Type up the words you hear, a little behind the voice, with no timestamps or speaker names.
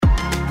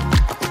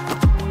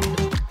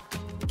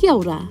Kia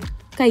ora,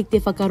 kei te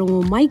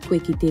whakarongo mai koe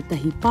ki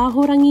tētahi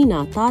pāhorangi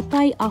nā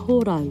tātai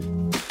ahorau.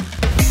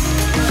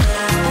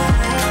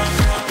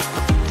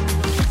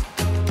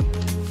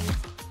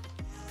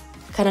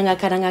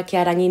 Karanga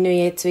kia rangi nui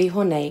e tui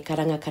honei,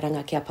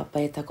 karanga kia papa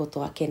e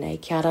takoto ake nei,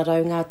 kia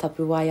rarau ngā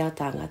tapu wai a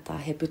tāngata,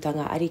 he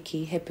putanga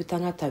ariki, he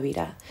putanga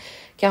tauira.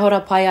 Kia hora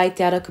pai ai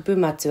te ara kupu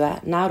matua,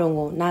 nā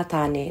rongo, nā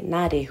tāne,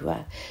 nā rehua.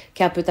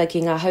 Kia puta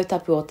ki ngā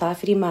hautapu o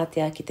tāwhiri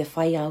mātea ki te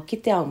whai au ki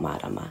te ao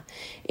mārama.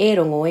 E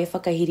rongo e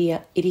whakahiri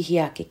irihi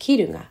ake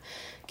kirunga.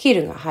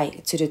 Kirunga, hai,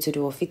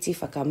 turuturu o whiti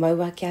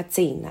whakamaua kia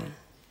tīna.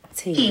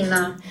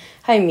 Tīna.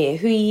 Hai mea,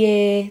 hui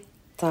e,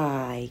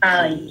 tai ki.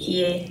 Ai,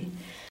 e.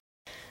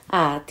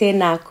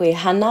 Tēnā koe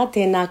Hana,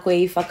 tēnā koe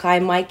I whakai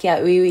mai kia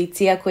uiui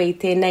tia koe I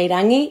tēnei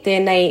rangi,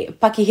 tēnei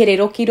pakihere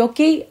roki,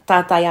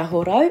 tātai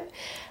ahorau.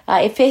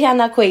 E whehe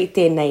ana koe I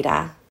tēnei rā.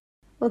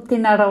 O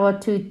tēnā rawa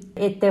tū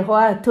e te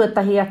hoa,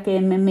 tuatahi ake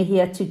me mihi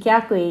atu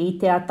kia koe I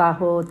te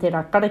ataho te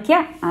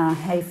rakarakia.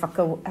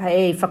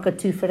 Hei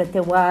whakatūwhera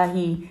te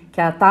wāhi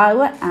kia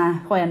tāua,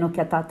 hoi anō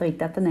kia tātou I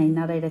tata nei,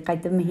 nā reira kai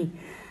te mihi.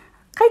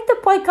 Kei te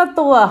pai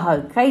katoa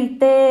hau, kei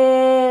te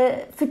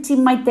whiti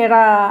mai te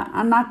rā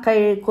ana,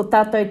 kei ko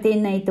tātou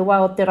tēnei te wā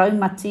o te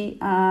raumati.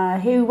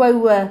 He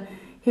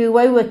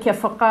uaua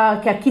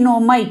kia kino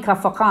mai ka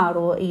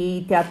whakaaro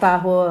I te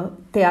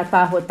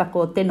ataho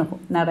tako o tenoho.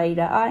 Nā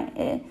reira ai,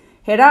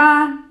 he rā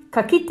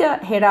ka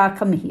kita, he rā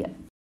ka mihia.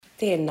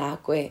 Tēnā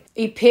koe.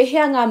 I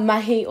pēhea ngā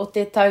mahi o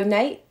te tau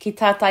nei, ki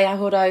tātai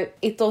ahorau,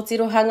 I tō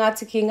tirohanga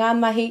atu ki ngā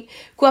mahi,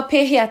 kua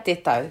pēhea te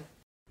tau.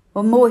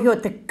 O mōhio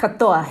te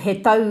katoa, he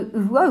tau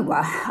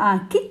uaua,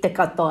 ki te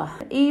katoa.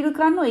 I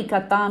rukano I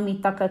ka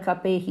tāmi taka, ka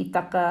pēhi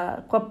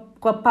taka,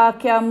 kua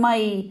pākea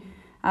mai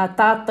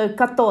tātou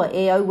katoa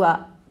e aua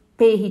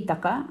pēhi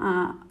taka,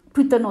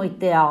 putano I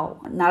te ao.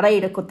 Nā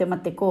reira ko te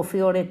mate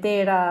kōwhiore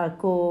tērā,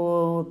 ko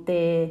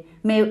te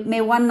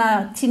me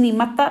wana tini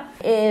mata,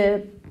 e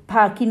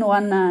pākino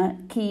ana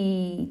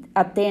ki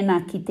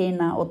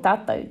tēnā o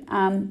tātou.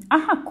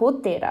 Aha ko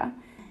tērā.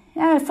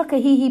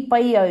 Whakahihi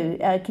pai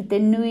au ki te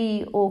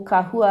nui o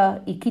ka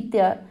hua I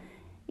kitea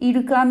I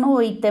ruka anō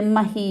I te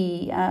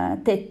mahi,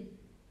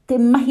 te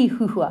mahi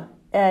huhua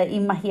I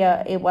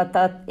mahia e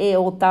Whata e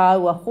o tā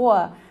aua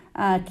hoa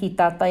ki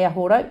tātai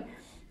ahorau.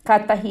 Ka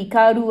tahi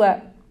ka rua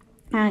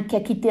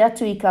kia kite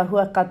atu I ka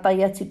hua, ka tai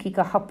atu ki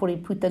ka hapori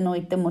putano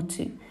I te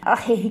motu.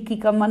 He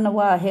hiki ka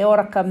manawa, he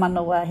oraka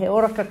manawa, he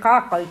oraka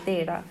kākau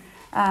tērā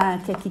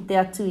kia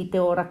kite atu I te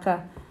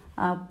oraka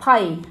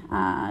pai.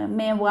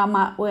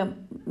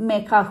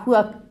 Me ka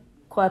hua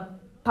kua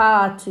pā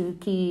atu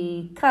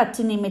ki ka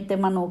tini me te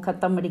mano o ka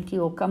tamariki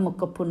o ka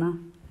mokapuna.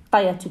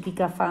 Tai atu ki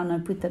ka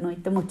whānau putano I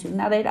te motu.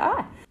 Nā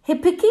reira, he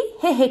piki,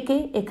 he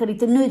heke, e kari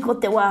te nui ko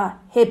te wā,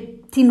 he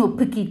tino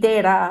piki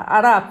tērā,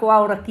 arā, ko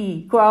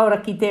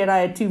auraki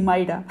tērā e tū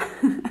maira.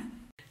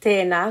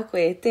 Tēnā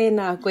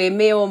koe,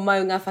 me o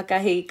mau ngā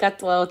whakahi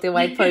katoa o te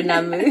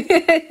waipounamu.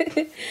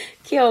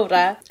 Kia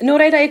ora. Nō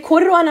reira, e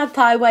kōrero ana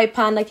tāua I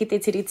pāna ki te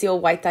Tiriti o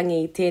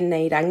Waitangi I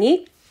tēnei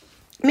rangi.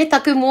 Me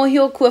taku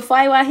mōhio kua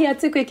whaiwahi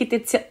atu koe ki te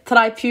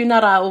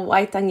traipunara o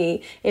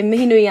Waitangi e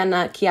mihinui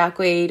ana ki a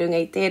koe I runga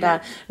I tērā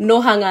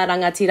nohanga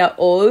rangatira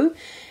ou.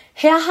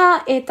 He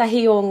aha e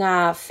tahi o ngā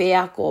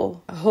wheako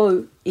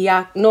hou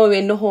no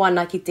e noho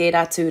ana ki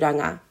tērā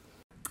tūranga?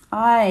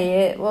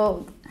 Ai,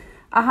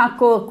 aha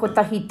ko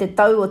tahi te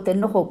tau o te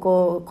noho,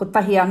 ko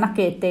tahi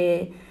anake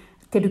te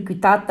ruku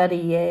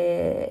tātari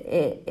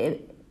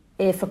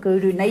e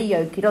whakauru nei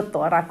au ki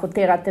roto, arā ko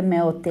tērā te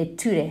mea o te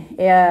ture.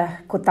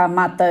 Ko tā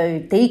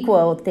mātou te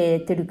ikua o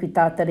te ruku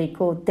tātari,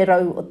 ko te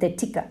rau o te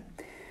tika.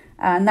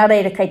 Nā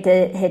reira kei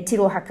he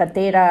tirohaka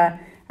tērā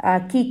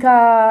ki ka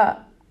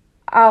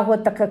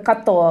āhuataka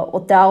katoa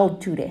o te ao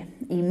ture.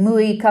 I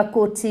mui ka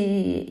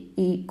koti,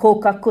 I ko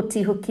ka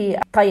koti hoki,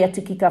 tai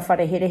atu ki ka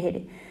whare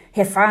here.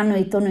 He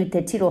whānui tonu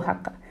te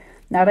tirohaka.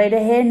 Nā reira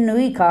he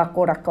nui ka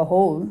akoraka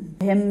hou.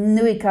 He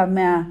nui ka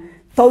mea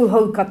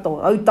tauhau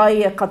katoa, au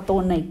taia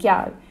katoa nei kia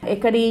au. E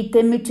kari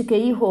te mutuke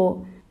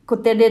iho, ko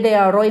te rere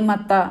a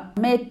roimata,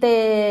 me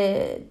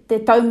te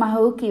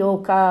taumaha uki o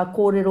ka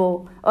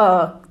kōrero,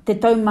 te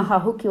taumaha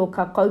huki o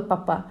ka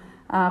kaupapa,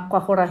 kua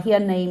horahia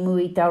nei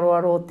mui te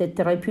aroaro o te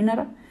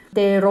teraipunara.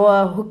 Te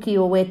roa huki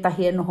o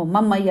wētahi e noho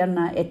mamai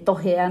ana, e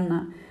tohe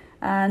ana.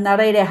 Nā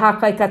reire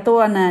hākai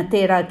katoa ana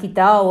tērā ki te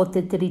ao o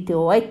te Treaty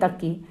of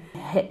Waitangi,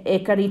 e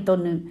kari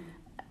tonu,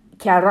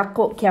 kia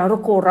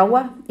roko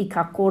rawa I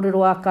ka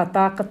kōrero a ka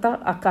tākata,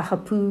 a ka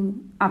hapū,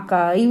 a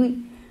ka iwi.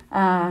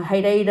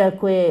 Hei reira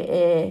koe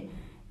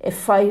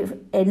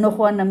e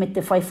noho ana me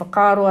te whai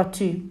whakaro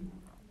atu.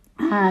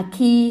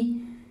 Ki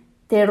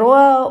te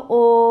roa,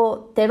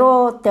 te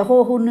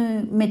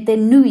hohonu me te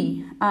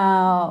nui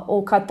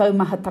o ka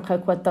taumahataka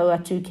kua tau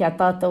atu ki a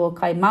tātou o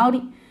kai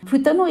Māori.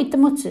 Putano I te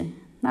motu.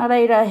 Nā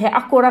reira, he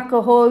akoraka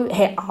hou,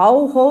 he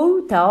ao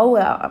hou, te ao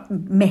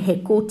me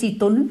he kōti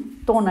tonu,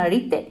 tōna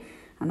rite.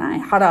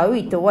 Hara au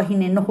I te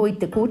wahine noho I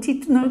te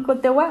kōti tonu ko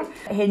te wā.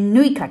 He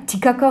nui ka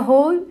tikaka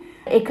hou,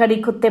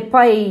 Kari ko te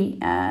pai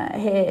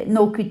he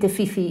nōku te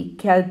whiwhi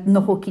kia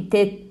noho ki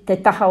te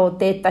taha o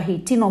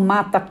tētahi tino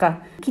mātaka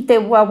ki te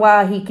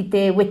wawāhi, ki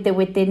te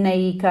wete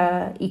nei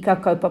i ka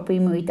kaupapa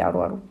imu i te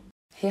aroaro.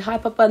 He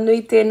haipapa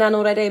nui tēnā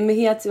no reire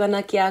mihi atu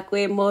ana ki a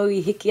koe mau I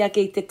hiki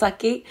ake I te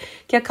taki,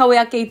 kia kaue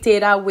ake I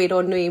tērā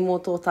wero nui mō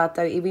tō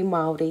tātou iwi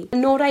Māori.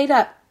 Nō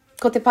reira,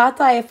 ko te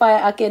pātai e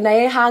whae ake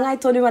nei e hāngai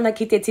tonu ana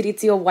ki te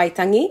Tiriti o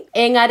Waitangi.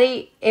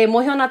 Engari, e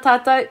mohi ona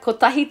tātou, ko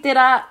tahi te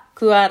rā,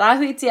 kua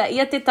rāhuitia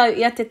ia te tau,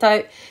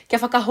 kia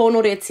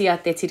whakahonoretia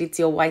te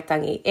Tiriti o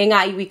Waitangi. E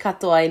ngā iwi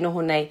katoa e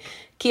noho nei.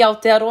 Ki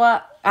Aotearoa,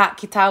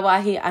 ki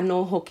Tāwāhi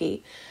anō hoki.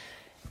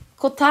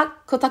 Ko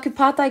taku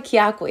pātai ki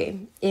a koe,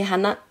 e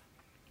Hana,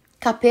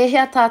 ka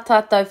pēhea tā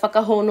tātou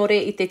whakahonore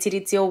I te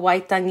Tiriti o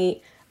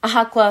Waitangi,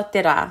 ahakoa te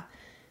rā,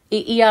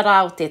 I ia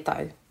rā o te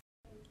tau.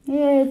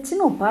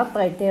 Tino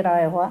pātai tērā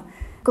e hoa.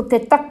 Ko te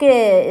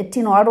take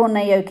tino aro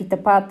nei au ki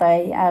te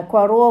pātai,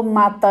 kua roa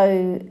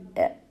mātou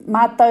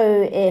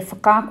e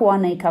whakākua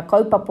nei ka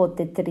kaupapa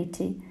te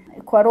tiriti.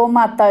 Kua roa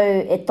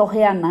mātou e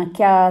tohe ana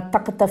kia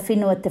takata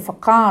whenua te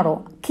whakaaro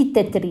ki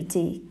te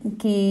tiriti,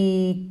 ki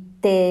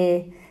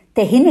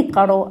te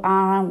hinekaro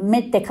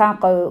me te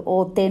kākau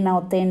o tēnā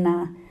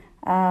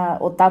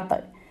o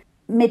tātou.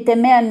 Me te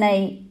mea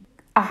nei,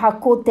 aha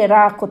ko te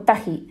rā ko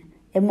tahi,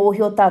 e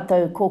mōhio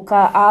tātou ko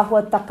ka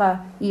āhuataka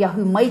I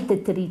ahu mai te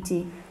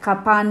tiriti, ka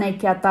pānei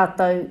kia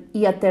tātou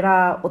ia te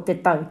rā o te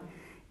tau.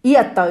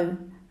 Ia tau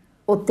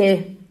o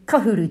te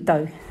kahuru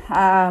tau.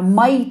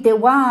 Mai te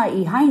wā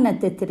I haina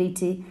te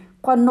tiriti,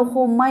 kua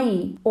noho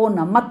mai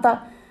ona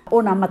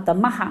mata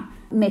maha,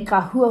 me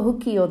ka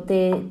huahuki o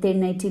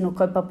tēnei tino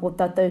kaupapa o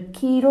tātou,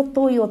 ki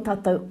roto I o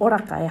tātou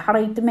oraka, e hara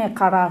I te mea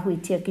ka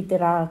rāhuitia ki te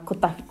rā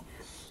kotahi.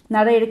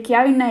 Nā reira ki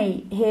au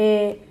nei,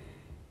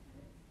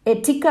 e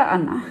tika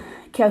ana,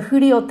 kia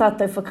huri o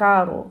tātou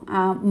whakaaro,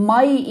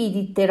 mai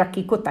I te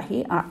raki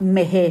kotahi,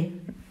 me he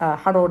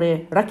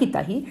harore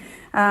rakitahi,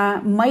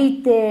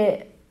 mai te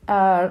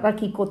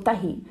raki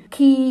kotahi,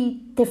 ki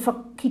te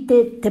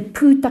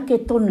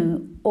pūtake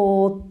tonu o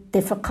te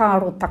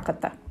whakaaro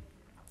takata.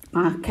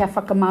 Kia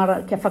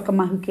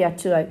whakamahu ki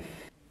atu au.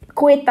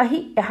 Ko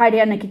etahi, e haere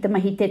ana ki te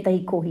mahi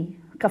tētahi kohi.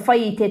 Ka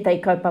whai I tētahi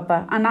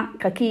kaupapa, ana,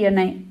 ka kia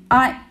nei,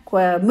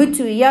 kua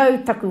mutu I au,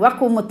 taku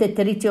ako mo te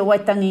Tiriti o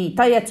Waitangi,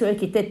 tai atu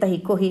ki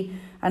tētahi kohi,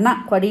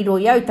 ana, kua riro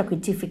I au, taku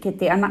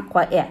tifikete, ana,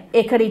 kua ea.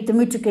 E kari te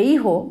mutu ke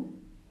iho,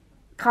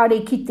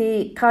 kāre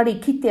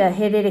kitea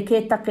he rere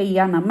kētaka I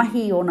ana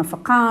mahi, o na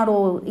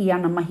whakaaro, I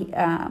ana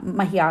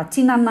mahi a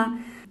tinana,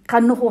 ka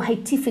noho hei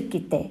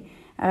tifikete,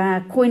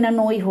 koina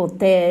no iho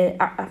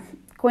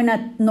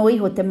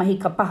te mahi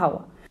ka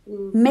pahawa.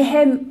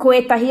 Mehe ko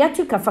etahi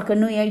atu ka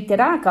whakanui ai te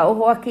rā, ka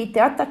oho aki I te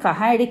ata, ka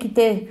haere ki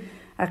te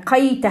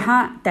kai te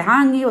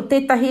hangi o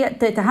te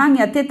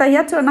hangi a tētahi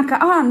atu, anaka,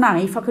 nā,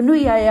 I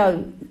whakanui ai au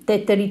te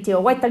Tiriti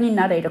o Waitangi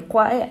nā reira,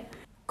 kua ea.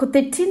 Ko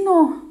te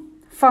tino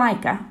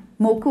whaeka,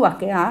 mōku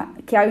ake,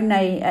 ki au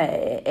nei,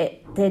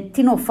 te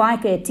tino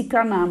whaeka e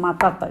tikana mā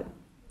tātou.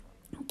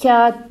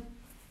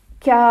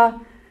 Kia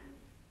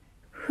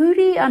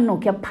huri anō,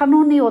 kia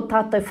panoni o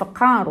tātou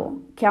whakaaro,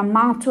 kia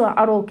mātua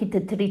aro ki te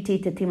tiriti I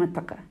te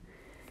timataka.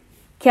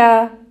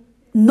 Kia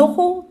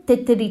noho te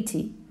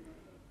tiriti,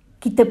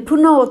 ki te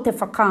puna o te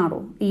whakaaro,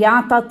 I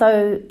a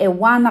tātou e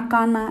wānaka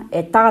ana,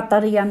 e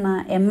tātari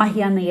ana, e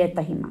mahi ana I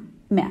etahi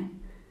mea.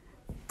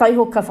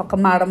 Taiho ka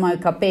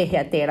whakamaramau ka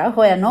pēhea tērā,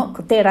 hoi anō,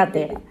 ko tērā.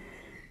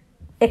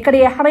 E kare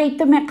e hara I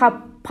te mea ka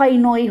pai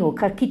no iho,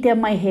 ka kitea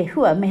mai he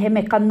hua, me he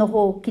me ka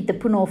noho ki te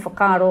puna o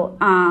whakaaro,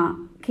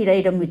 ki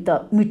reira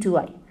mutu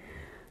ai.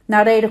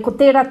 Nā reira, ko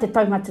tērā te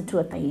taumata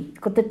tuatahi.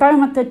 Ko te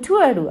taumata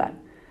tuarua,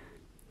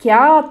 ki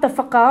a te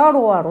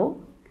whakaaroaro,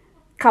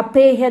 ka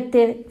pēhea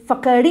te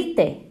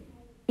whakarite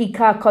I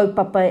kā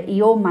kaupapa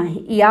I au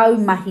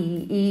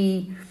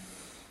mahi,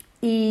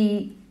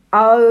 I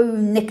au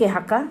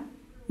nekehaka,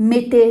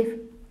 me te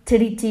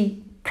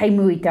tiriti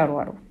keimu I te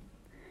aroaro.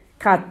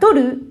 Ka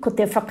toru, ko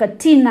te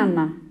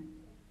whakatinana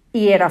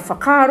I era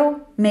whakaaro,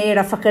 me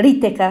era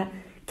whakariteka,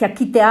 kia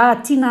kite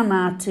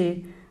ātinana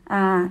atu,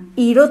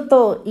 I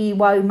roto I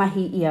wau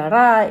mahi I a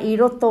rā, I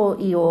roto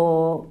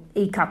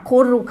I ka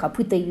kōrero, ka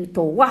puta I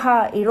tō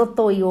waha, I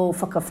roto I o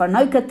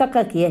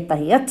whakawhanaukataka ki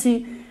etahi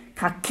atu,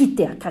 ka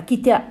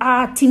kitea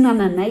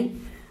ātinana nei,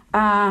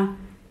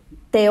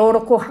 te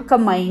oroko haka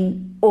mai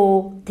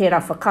o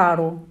tērā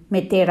whakaaro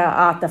me tērā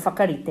āta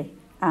whakarite,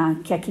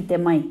 kia kite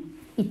mai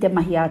I te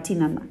mahi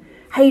ātinana.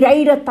 Hei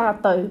reira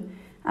tātou,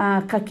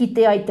 ka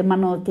kite ai te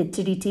mano o te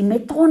tiriti, me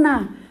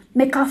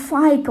ka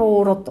whaika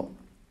o roto.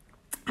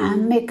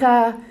 Me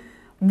ka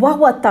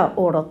wawata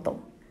o roto.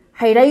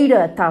 Hei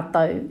reira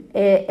tātou,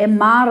 e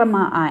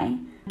mārama ai,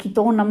 ki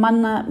tōna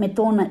mana me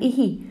tōna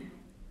ihi,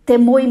 te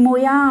moi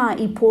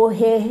I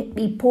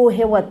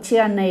pōhewa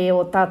tia nei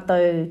o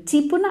tātou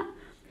tīpuna,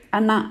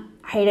 ana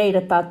hei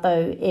reira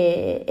tātou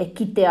e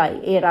kite ai,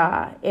 e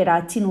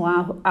rā tino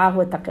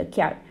āhuataka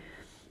ki au.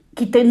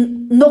 Ki te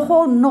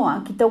noho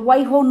noa, ki te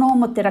waiho noa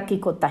mo te raki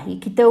kotahi,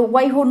 ki te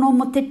waiho noa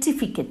mo te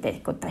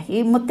tifikete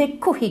kotahi, mo te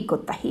kuhi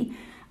kotahi,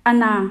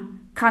 ana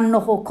ka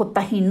noho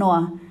kotahi noa,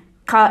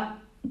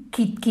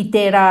 ki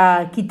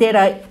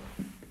tērā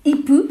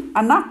ipu,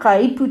 ana, ka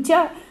ipu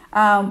tia,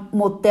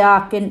 mō te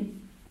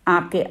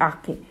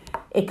ake.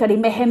 E kari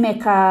mehe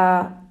ka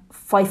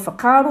whai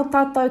whakaaro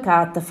tātou,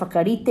 ka ata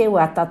whakarite o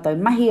a tātou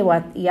mahi,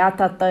 i a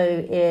tātou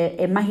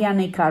e mahi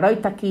ana i ka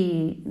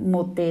rautaki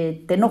mō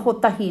te noho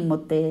tahi, mō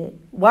te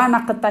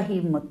wānaka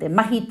tahi, mō te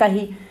mahi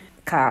tahi,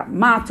 ka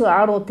mātua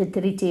aro te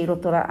tiriti i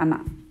rotora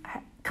ana.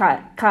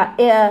 Ka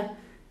ea,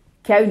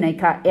 kia unei,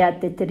 ka ea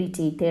te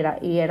tiriti i tērā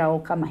i era o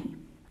ka mahi.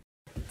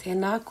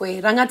 Tēnā koe.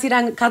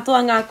 Rangatira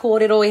katoa ngā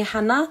kōrero e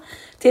Hana.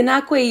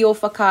 Tēnā koe i o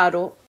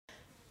whakaaro.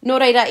 Nō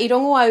reira, i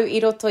rongo au i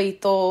roto i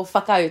tō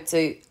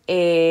whakautu,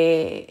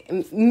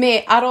 me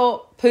aro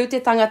pū te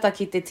tangata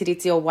ki te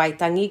Treaty of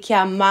Waitangi,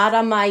 kia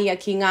mārama ia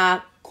ki ngā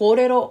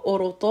kōrero o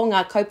roto,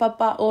 ngā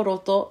kaupapa o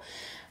roto,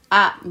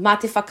 mā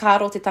te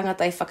whakaaro te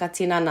tangata i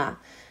whakatinana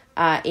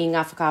i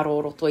ngā whakaaro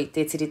o roto i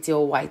te Treaty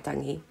of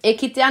Waitangi. E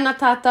ki te ana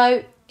tātou,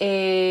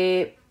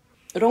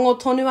 rongo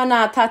tonu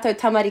ana tātou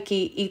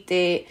tamariki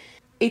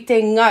i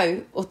te ngau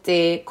o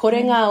te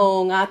korenga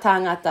o ngā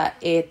tāngata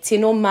e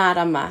tino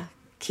mārama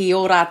ki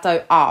o rātou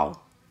ao.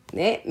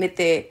 Me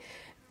te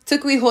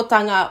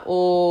tukuihotanga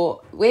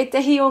o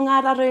wetehi o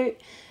ngā raru,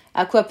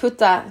 kua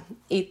puta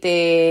i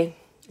te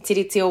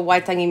Tiriti o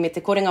Waitangi me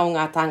te korenga o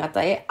ngā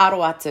tāngata e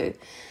aro atu.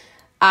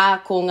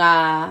 Ko ngā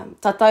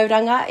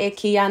tatauranga e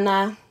ki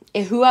ana,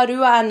 e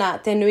huarua ana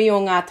te nui o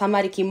ngā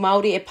tamariki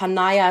Māori e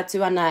panaia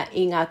atu ana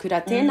i ngā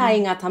kura tēnā i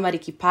ngā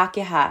tamariki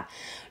Pākehā.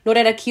 Nō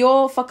reira, ki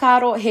o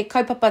whakaaro he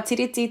kaupapa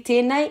tiriti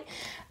tēnei,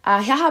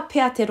 he aha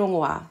pēr te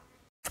rongoa?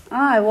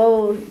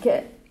 Well,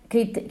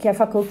 kia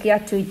whakauki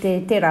atu i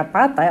tērā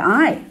pātai,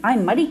 ai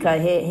marika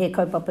he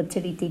kaupapa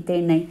tiriti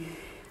tēnei.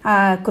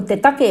 Ko te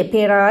take e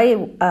pērā ai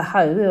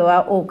hau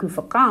o ku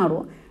whakaaro,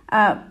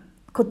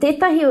 ko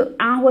tētahi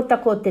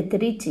āhuatako o te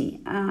tiriti,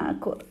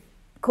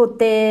 ko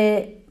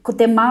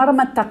te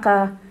māramataka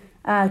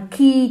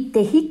ki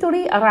te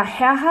hitori, ara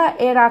heaha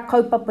e rā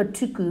kaupapa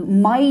tuku,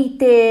 mai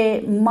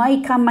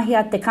ka mahi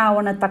a te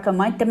kāwanataka,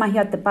 mai te mahi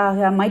a te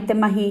Pākehā, mai te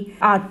mahi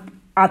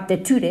a te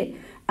ture,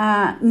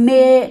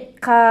 me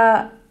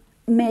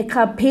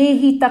ka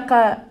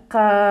pēhitaka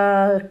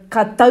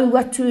ka tau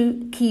atu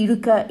ki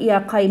ruka i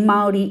a kai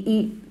Māori i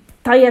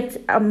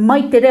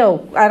mai te reo,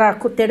 ara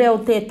ko te reo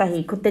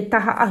tētahi, ko te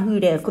taha ahu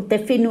rea, ko te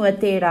whenua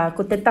tērā,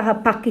 ko te taha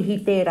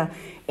pakihi tērā.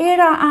 E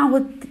rā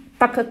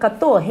āhuataka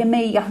katoa, he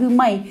mei ahu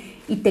mai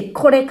i te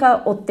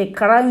koreka o te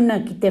karauna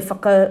ki te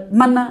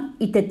whakamana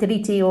i te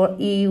tiriti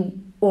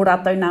o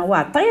rātou nā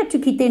wā. Tai atu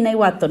ki tēnei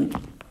wā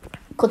tonu.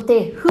 Ko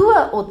te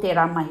hua o te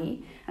ramahi,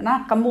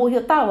 ka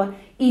mōhio tāua,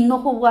 i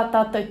noho wā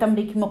tātou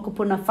tamariki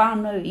mokopuna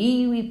whānau,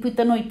 iwi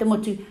putano i te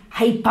motu,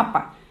 hei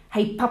papa.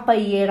 Hei papa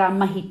i e rā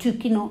mahi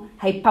tūkino,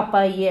 hei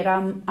papa i e rā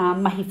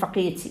mahi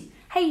whakaeti.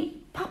 Hei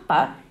papa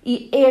i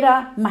e rā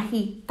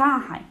mahi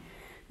tāhai.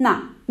 Nā,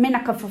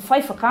 mena ka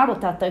whai whakaaro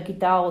tātou ki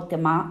te ao o te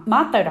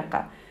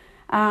mātauraka.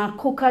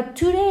 Ko ka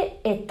ture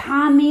e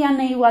tāmi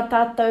ana i wā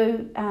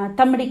tātou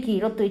tamariki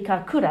i roto i ka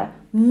kura,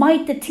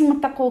 mai te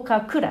timatako o ka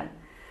kura.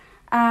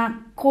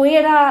 Ko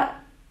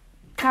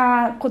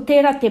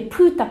tērā te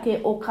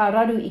pūtake o ka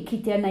raru i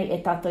kitea nei e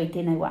tātou i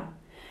tēnei wā.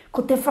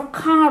 Ko te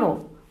whakaaro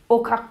o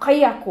ka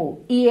kaiako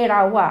i e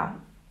rā wā.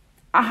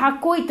 Aha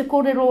koe te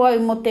kōrero au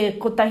mo te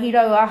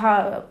kotahirau aha,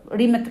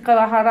 rimatakau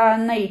aha rā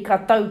nei ka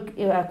tau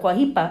kua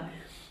hipa.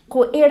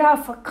 Ko e rā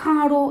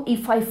whakaaro i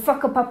whai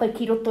whakapapa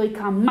ki roto i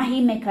ka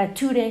mahi me ka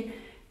ture,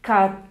 ka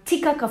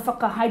tika ka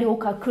whakahaere o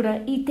ka kura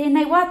i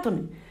tēnei wā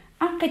tonu.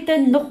 Kei te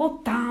noho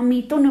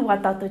tāmi tonu wā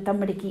tātou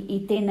tamariki i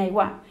tēnei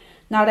wā.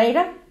 Nā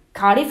reira,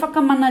 kāre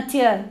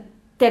whakamanatia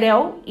te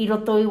reo i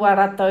roto i wā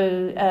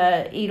rātou,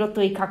 i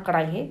roto i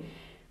kakaraihe.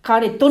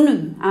 Kāre tonu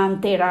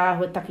tērā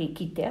ahuataki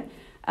kitea.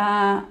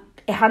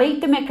 E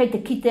hareite mea kei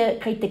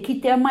te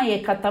kitea mai e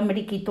ka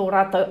tamariki tō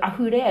rātou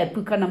ahure e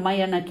pukana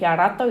mai ana ki a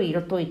rātou i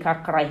roto i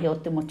kakaraihe o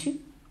te motu.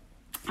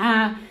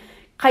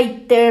 Kei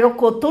te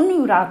roko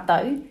tonu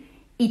rātou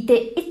i te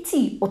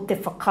iti o te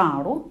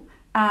whakaaro,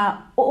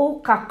 o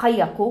ka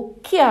kaiako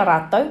ki a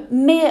rātou,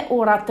 me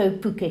o rātou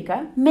pukeka,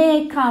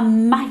 me ka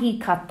mahi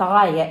ka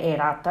tāia e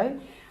rātou,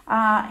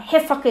 he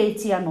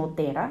whakaeti anō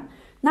tērā.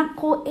 Nā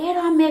ko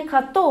era me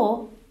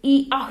kato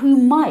i ahu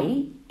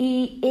mai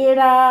i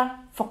era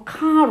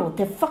whakaaro,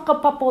 te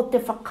whakapapa o te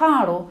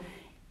whakaaro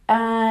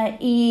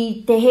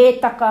i te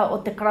hētaka o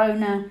te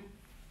karauna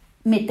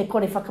me te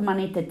kore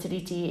whakamana i te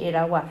tiriti e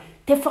rā wā.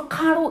 Te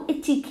whakaaro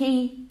iti ki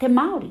te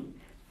Māori.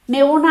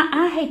 Me ona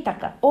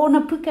āheitaka,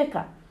 ona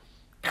pukeka.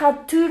 Ka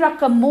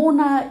tūraka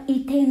mōna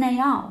i tēnei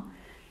ao.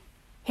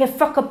 He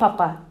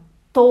whakapapa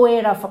tō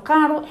era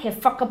whakaaro, he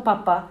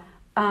whakapapa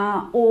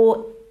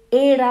o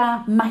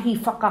era mahi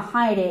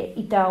whakahaere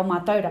i te ao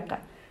mātauraka.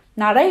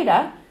 Nā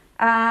reira,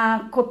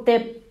 ko te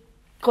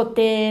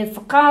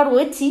whakaaro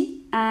iti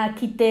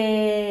ki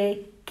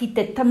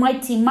te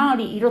tamaiti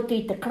Māori i roto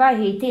i te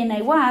karahi i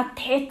tēnei wā,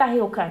 tētahi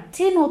o ka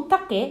tino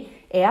take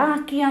e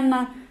āki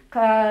ana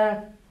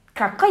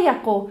ka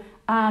kaiako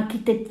ki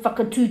te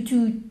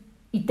whakatūtū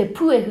i te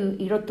puehu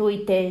i roto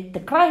i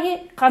te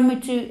krahe, ka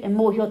mutu e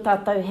mōhio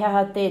tātou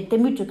hea te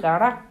mutu ka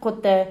ra,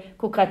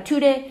 ko ka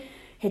ture,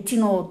 he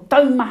tino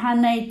taumaha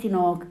nei,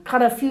 tino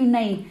karawhiu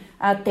nei,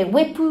 te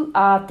wepu,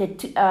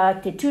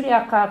 te ture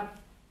a ka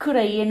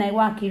kura i enei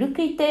wā ki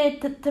ruka i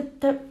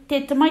te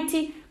tamaiti,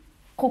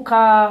 ko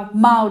ka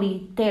Māori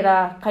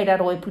tērā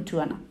kairaro e putu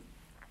ana.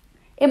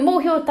 E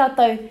mōhio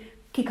tātou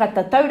ki ka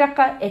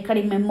tauraka, e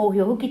kari me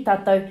mōhio hoki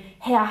tātou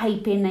hea hei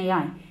pēnei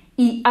ai.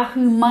 I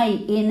ahu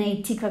mai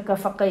enei tikaka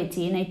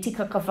whakaiti, enei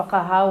tikaka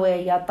whakahawe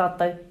i a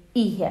tātou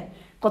ihea.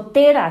 Ko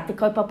tērā te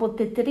kaupapa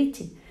te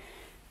tiriti.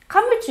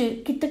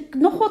 Kamutu ki te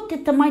noho te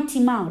tamaiti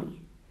Māori,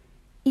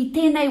 i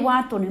tēnei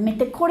wātonu, me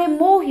te kore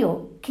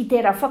mōhio ki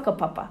tērā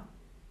whakapapa.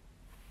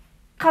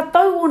 Ka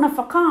tau ona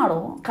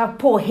whakaaro, ka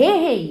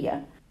pōhehe ia,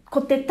 ko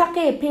te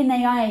take e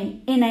pēnei ai,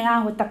 enei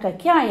āhua taka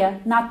ki aia,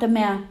 nā te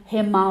mea he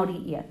Māori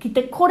ia. Ki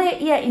te kore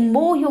ia i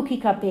mōhio ki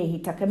ka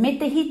pēhitaka, me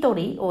te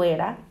hitori o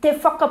era, te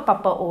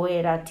whakapapa o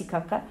era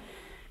tikaka,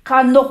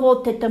 ka noho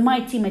te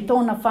tamaiti me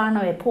tōna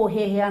whānau e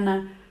pōhehe ana,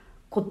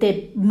 ko te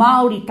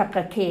Māori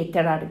taka ke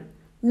te raru.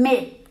 Me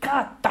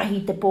ka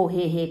tahi te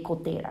pōhehe ko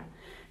tērā.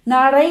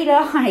 Nā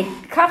reira ai,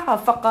 kaha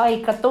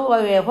whakai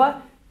katoa e hoa,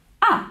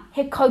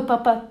 he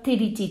kaupapa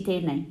tiriti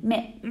tēnei. Me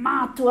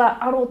mātua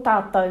aro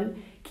tātou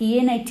ki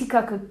enei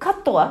tikaka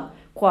katoa,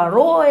 kua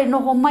roa e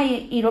noho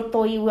mai i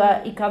roto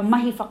i ka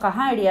mahi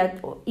whakahaerea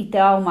i te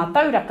ao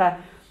mātauraka,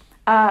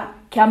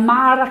 kia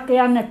mārake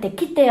ana te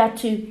kite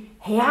atu,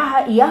 he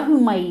aha i ahu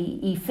mai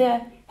i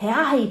whea, he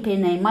aha i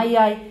pēnei mai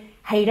ai,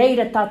 hei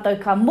reira tātou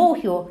ka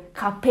mōhio,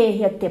 ka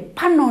pēhea te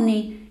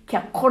panoni,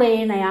 kia kore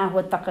enei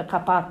āhua taka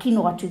ka pā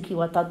kino atu ki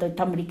wa tātou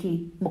tamariki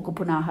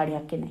mokopuna ahari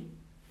ake nei.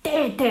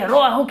 Te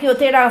roa hoki o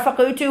tērā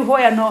whakautu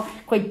hoi anō,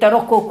 koe te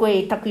roko koe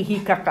i taku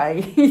hikaka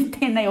i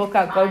tēnei o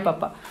ka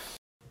kaupapa.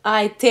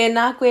 Ai,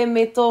 tēnā koe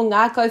me tō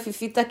ngā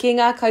kauwhiwhita ki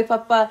ngā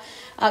kaupapa.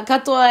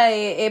 Katoa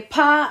e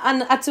pā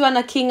atu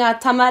ana ki ngā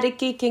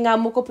tamariki, ki ngā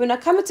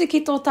mokopuna, kamutu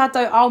ki tō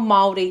tātou ao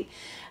Māori.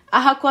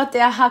 Ahakoa te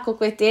aha ko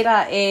koe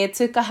tērā e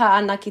tūkaha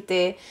ana ki te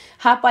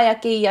hāpai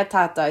ake i a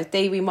tātou,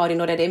 te iwi Māori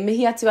no rere. E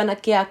mihi atu ana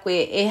ki a koe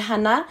e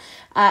Hana,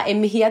 e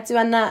mihi atu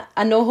ana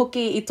anō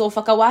hoki i tō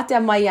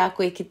whakawātea mai a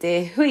koe ki te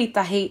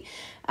huitahi,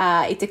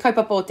 i te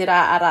kaupapa o te rā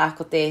ara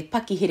ko te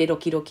pakihere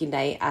roki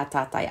nei a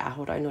tātai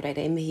ahorau no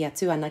rere. E mihi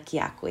atu ana ki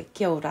a koe.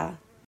 Kia ora.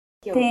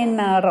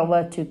 Tēnā rawa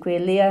atu koe,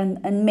 Leah,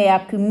 me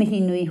aku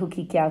mihi nui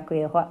hoki ki a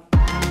koe hoa.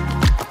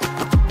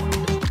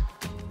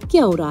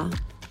 Kia ora.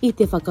 I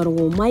te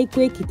whakarongo mai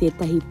koe ki te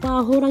tahi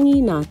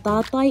pāhorangi nā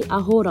tātai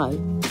ahorau.